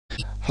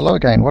Hello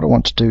again. What I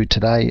want to do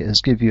today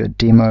is give you a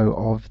demo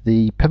of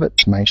the pivot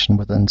transformation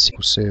within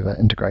SQL Server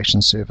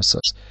Integration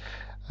Services.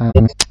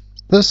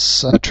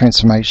 This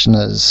transformation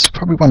is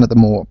probably one of the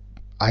more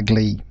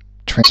ugly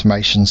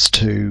transformations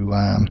to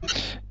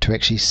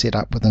actually set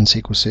up within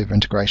SQL Server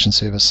Integration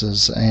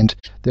Services, and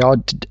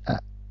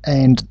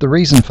the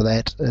reason for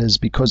that is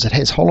because it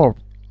has a whole lot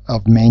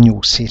of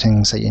manual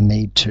settings that you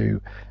need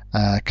to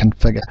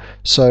configure.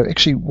 So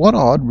actually what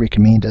I'd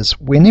recommend is,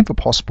 whenever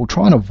possible,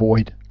 try and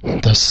avoid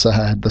this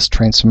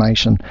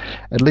transformation,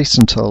 at least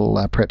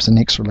until perhaps the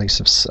next release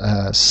of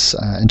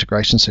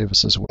integration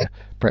services, where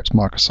perhaps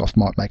Microsoft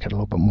might make it a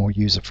little bit more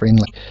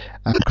user-friendly.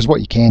 Because what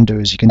you can do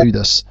is you can do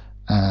this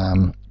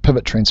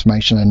pivot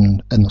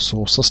transformation in the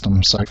source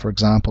system. So for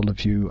example,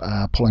 if you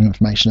are pulling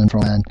information in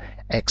from an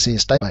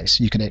Access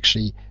database, you could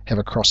actually have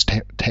a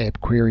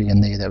cross-tab query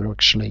in there that would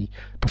actually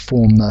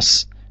perform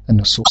this in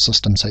the source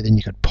system, so then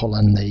you could pull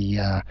in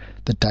the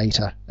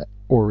data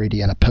already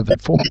in a pivot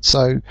format.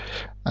 So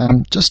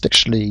just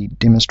actually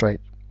demonstrate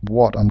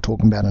what I'm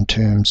talking about in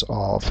terms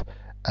of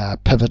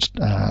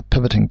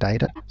pivoting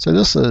data. So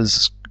this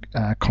is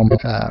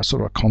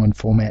sort of a common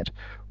format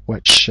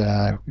which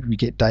you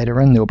get data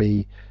in. There'll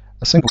be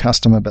a single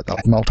customer, but they'll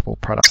have multiple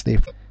products. Their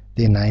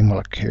name will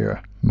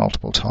occur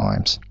multiple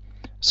times.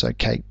 So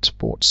Kate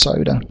bought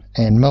soda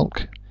and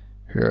milk.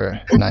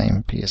 Her name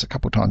appears a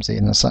couple of times there,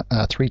 in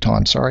 3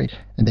 times, sorry,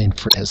 and then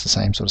Fred has the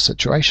same sort of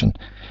situation.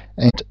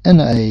 And in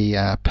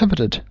a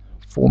pivoted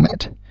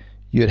format,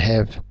 you'd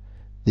have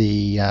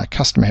the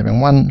customer having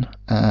one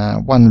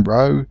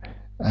row,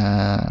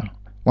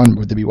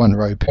 there'd be one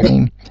row per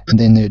name, and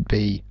then there'd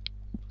be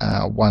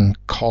one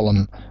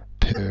column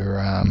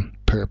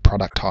per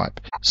product type.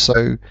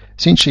 So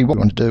essentially what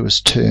we want to do is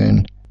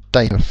turn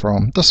data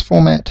from this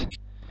format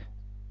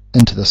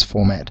into this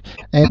format.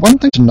 And one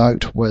thing to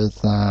note with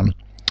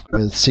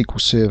SQL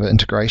Server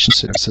Integration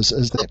Services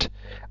is that,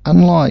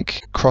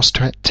 unlike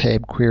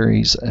cross-tab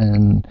queries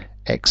in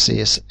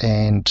Access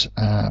and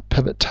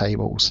pivot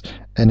tables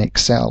in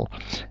Excel,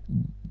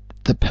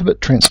 the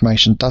pivot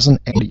transformation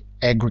doesn't actually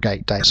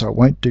aggregate data, so it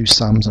won't do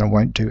sums and it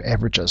won't do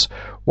averages.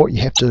 What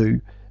you have to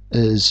do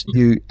is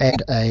you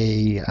add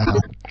an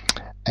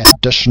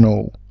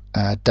additional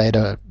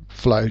data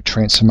flow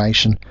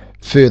transformation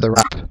further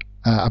up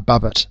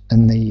above it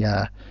in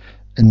the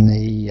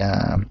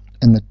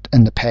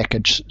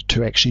package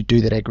to actually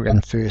do that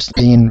aggregation first,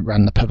 then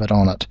run the pivot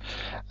on it.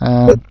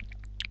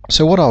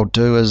 So what I'll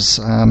do is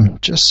I'll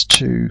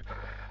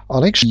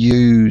actually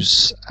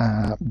use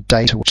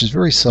data which is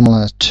very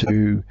similar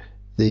to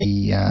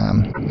the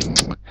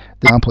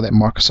example that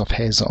Microsoft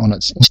has on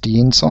its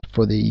SDN site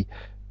for the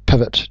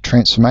pivot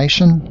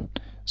transformation.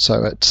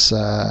 So it's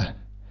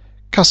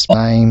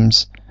customer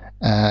names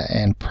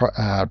and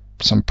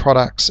some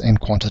products and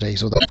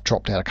quantities, although I've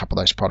dropped out a couple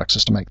of those products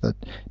just to make the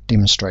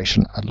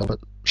demonstration a little bit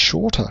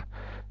shorter.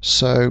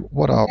 So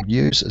what I'll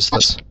use is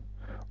this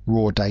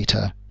raw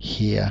data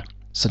here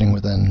sitting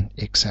within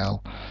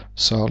Excel.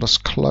 So I'll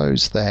just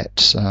close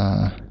that.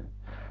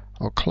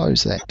 I'll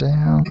close that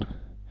down.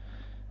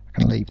 I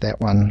can leave that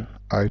one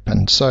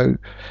open. So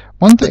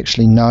one thing to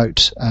actually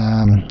note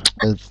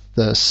with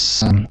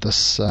this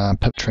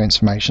pivot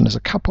transformation is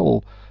a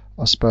couple,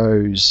 I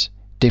suppose,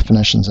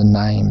 definitions and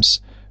names.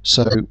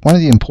 So one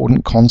of the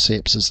important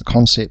concepts is the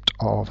concept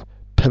of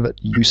pivot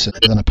usage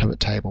within a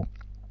pivot table.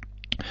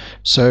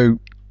 So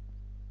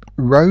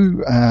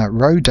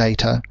row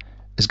data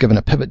is given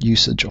a pivot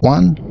usage of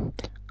 1,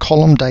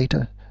 column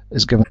data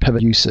is given a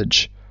pivot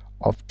usage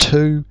of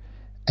 2,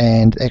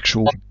 and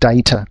actual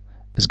data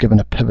is given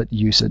a pivot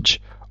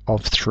usage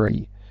of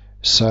 3.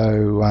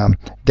 So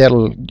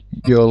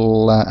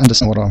you'll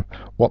understand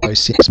what those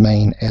sets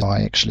mean as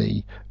I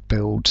actually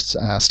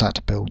start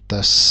to build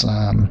this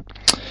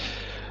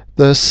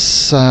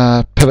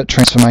pivot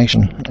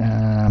transformation.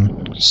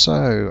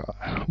 So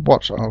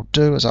what I'll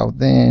do is I'll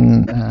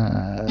then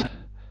I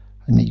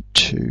need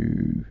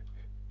to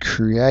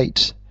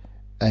create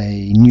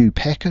a new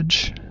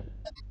package,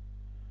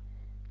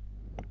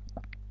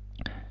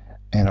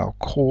 and I'll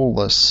call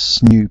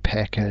this new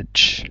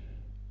package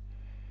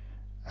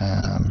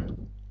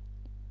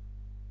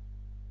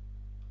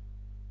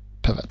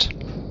pivot.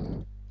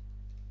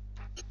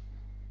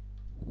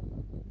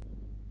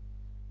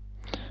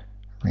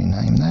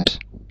 Rename that.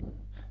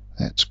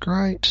 That's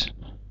great.